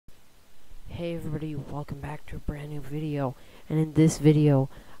Hey everybody, welcome back to a brand new video. And in this video,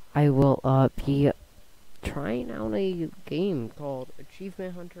 I will be trying out a game called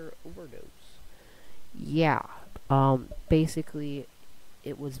Achievement Hunter Overdose. Yeah, basically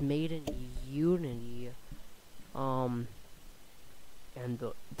it was made in Unity, and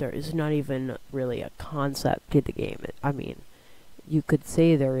there is not even really a concept to the game. I mean, you could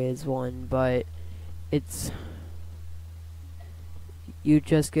say there is one, but you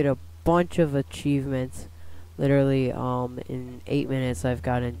just get a bunch of achievements. Literally, in 8 minutes I've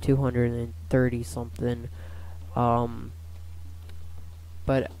gotten 230 something. But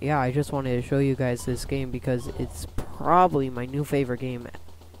yeah, I just wanted to show you guys this game because it's probably my new favorite game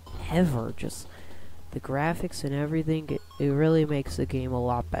ever. Just the graphics and everything, it really makes the game a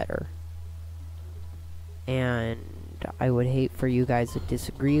lot better. And I would hate for you guys to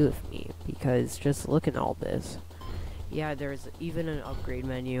disagree with me, because just look at all this. Yeah, there's even an upgrade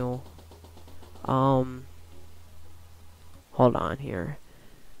menu. Hold on here.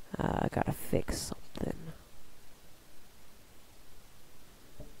 I gotta fix something.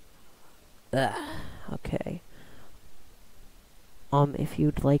 Okay. If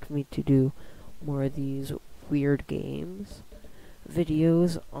you'd like me to do more of these weird games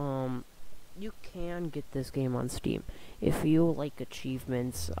videos, you can get this game on Steam. If you like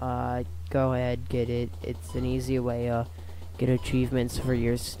achievements, go ahead, get it. It's an easy way to get achievements for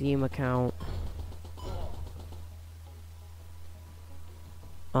your Steam account.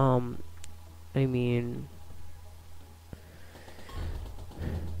 I mean,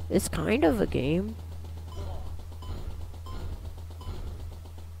 it's kind of a game.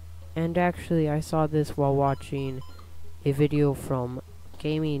 And actually, I saw this while watching a video from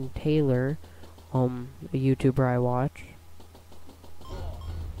Gaming Taylor, a YouTuber I watch.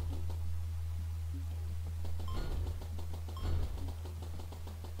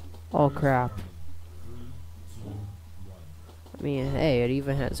 Oh crap. I mean, hey, it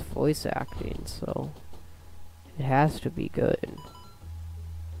even has voice acting, so it has to be good.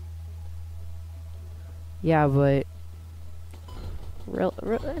 Yeah, but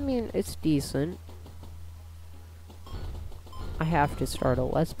I mean, it's decent. I have to start a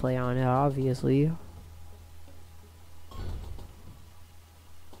Let's Play on it, obviously.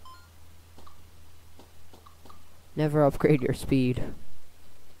 Never upgrade your speed.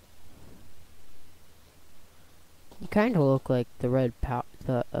 You kind of look like the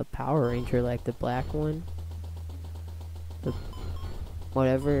Power Ranger, like the black one. The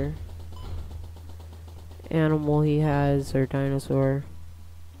whatever animal he has, or dinosaur.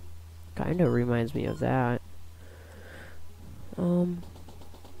 Kind of reminds me of that.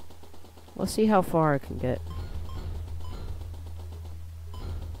 Let's see how far I can get.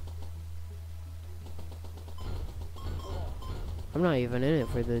 I'm not even in it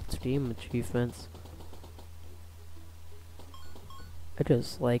for the Steam achievements. I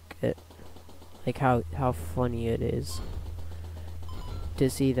just like it, like how funny it is to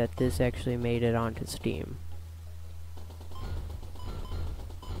see that this actually made it onto Steam.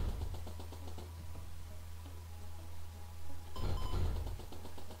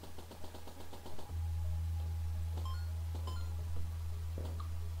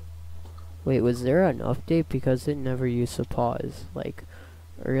 Wait, was there an update? Because it never used to pause. Like,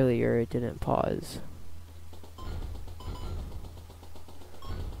 earlier it didn't pause.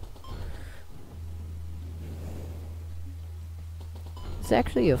 It's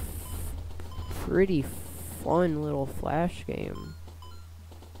actually a pretty fun little Flash game.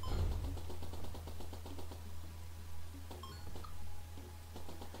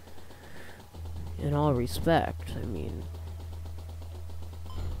 In all respect, I mean,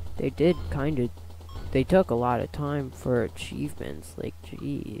 they took a lot of time for achievements, like,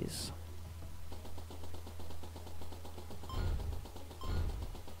 jeez.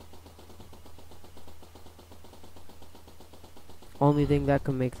 Only thing that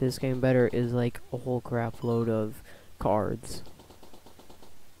can make this game better is like a whole crap load of cards.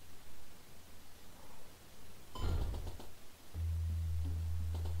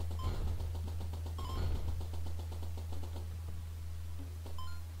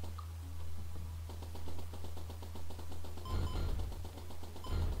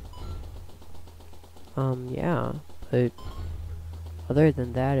 Yeah, but other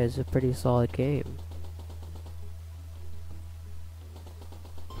than that, it's a pretty solid game.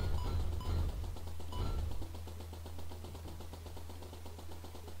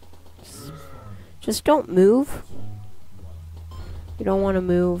 Just don't move. You don't want to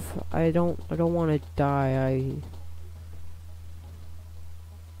move. I don't want to die.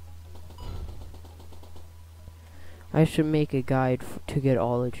 I should make a guide to get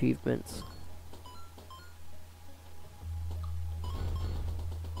all achievements.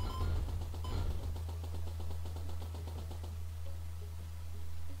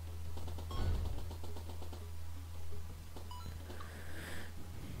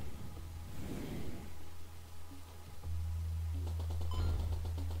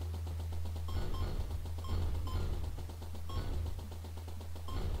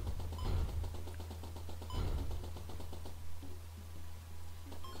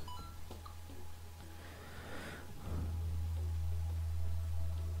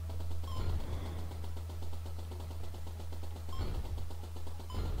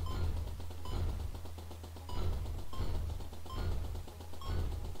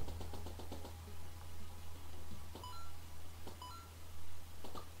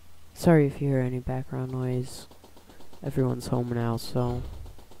 Sorry if you hear any background noise. Everyone's home now, so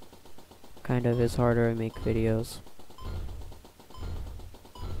kind of is harder to make videos.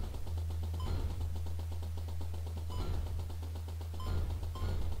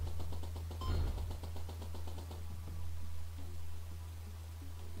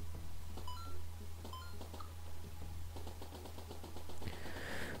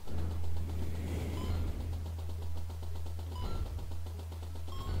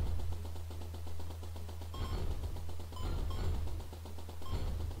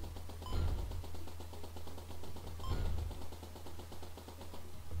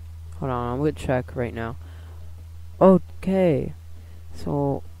 Hold on, I'm gonna check right now. Okay,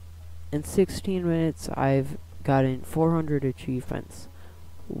 so in 16 minutes I've gotten 400 achievements.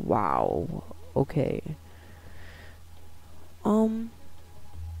 Wow. Okay.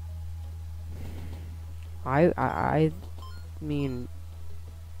 I mean,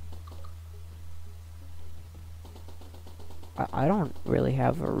 I don't really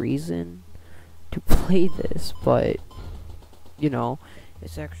have a reason to play this, but you know,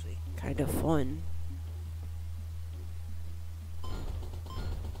 it's actually kind of fun.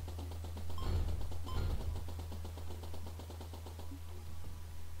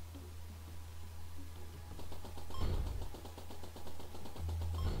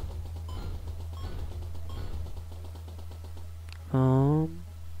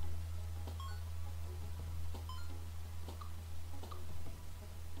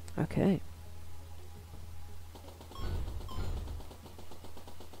 Okay.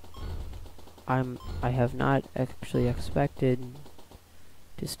 I have not actually expected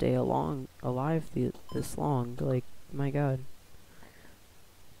to stay alive this long. Like, my God.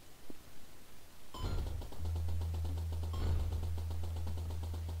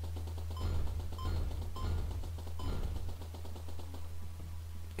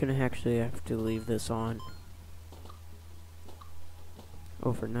 Gonna actually have to leave this on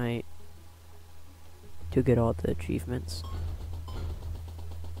overnight to get all the achievements.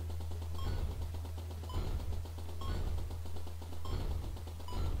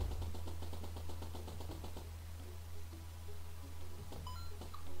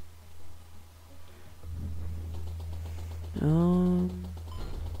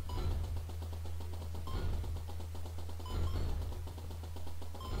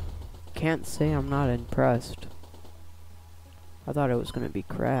 Can't say I'm not impressed. I thought it was gonna be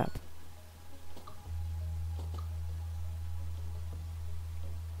crap.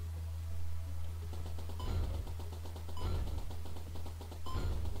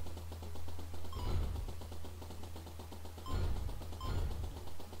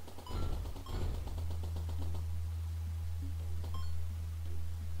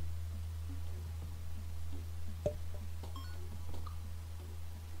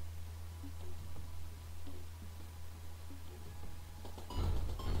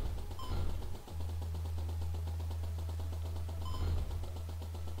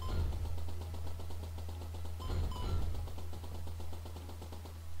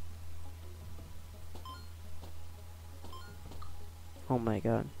 Oh my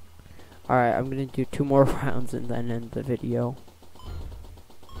God. Alright, I'm gonna do 2 more rounds and then end the video.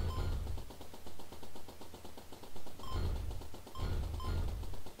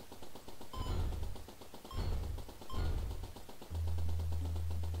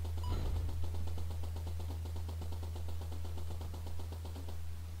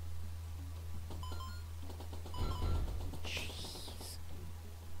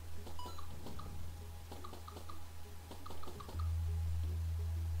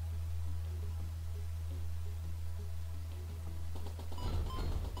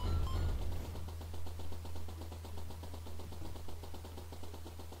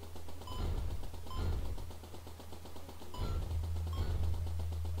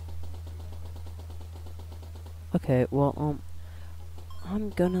 Okay, well,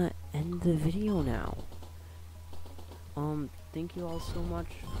 I'm gonna end the video now. Thank you all so much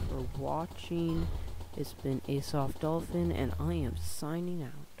for watching. It's been Asoft Dolphin, and I am signing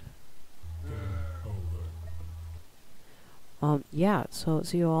out. Yeah, so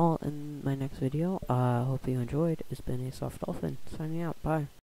see you all in my next video. Hope you enjoyed. It's been Asoft Dolphin, signing out. Bye.